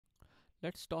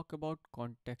Let's talk about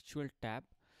contextual tab.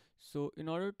 So in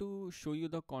order to show you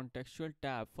the contextual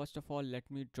tab, first of all, let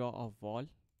me draw a wall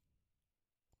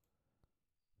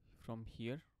from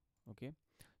here. Okay.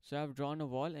 So I've drawn a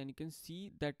wall and you can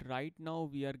see that right now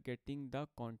we are getting the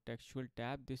contextual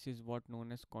tab. This is what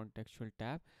known as contextual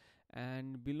tab.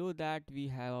 And below that we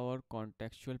have our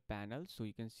contextual panel. So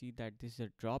you can see that this is a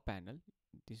draw panel.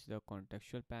 This is the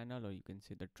contextual panel, or you can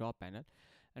say the draw panel.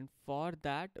 And for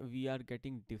that we are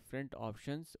getting different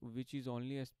options, which is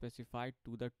only specified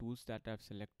to the tools that I've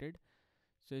selected.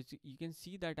 So you can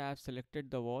see that I have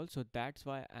selected the wall, so that's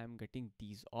why I am getting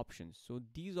these options. So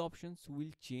these options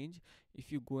will change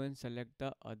if you go and select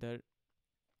the other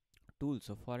tool.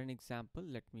 So for an example,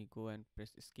 let me go and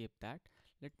press escape that.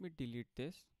 Let me delete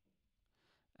this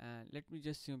and let me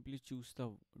just simply choose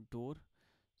the door.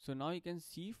 So now you can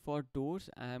see for doors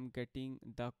I am getting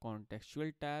the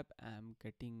contextual tab, I am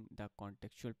getting the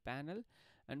contextual panel,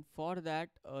 and for that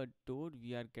door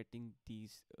we are getting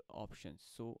these options.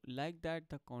 So like that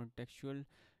the contextual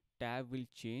tab will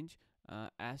change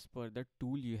as per the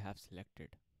tool you have selected.